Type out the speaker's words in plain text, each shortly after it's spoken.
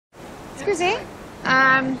Scusi?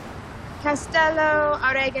 Castello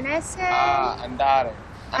Oregonese? Andare.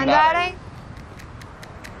 Andare?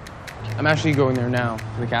 I'm actually going there now,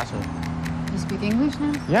 to the castle. You speak English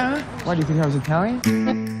now? Yeah? Why, do you think I was Italian?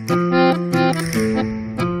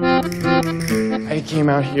 I came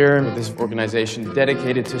out here with this organization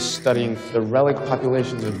dedicated to studying the relic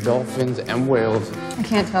populations of dolphins and whales. I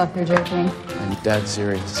can't tell if you're joking. I'm dead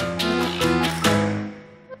serious.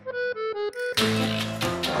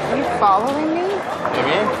 Are you following me?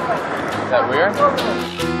 Maybe? Is that weird?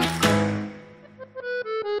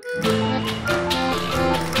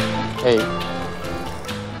 Hey.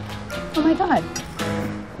 Oh my God.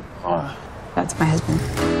 Oh. That's my husband.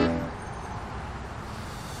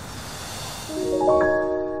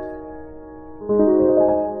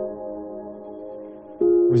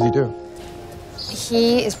 What does he do?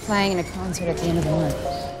 He is playing in a concert at the end of the month.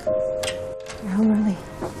 You're home early.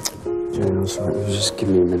 Jane, I'm sorry. Just give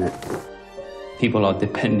me a minute. People are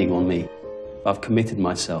depending on me. I've committed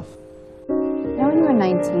myself. You know when you were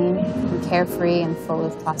 19 and carefree and full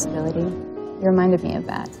of possibility? You reminded me of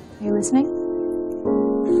that. Are you listening?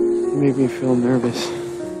 You make me feel nervous.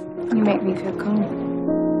 You make me feel calm.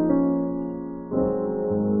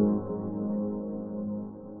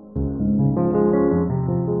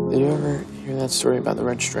 Did you ever hear that story about the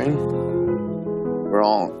red string? We're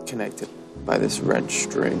all connected by this red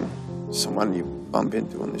string. Someone you bump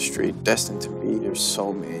into on the street, destined to meet your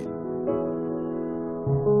soulmate.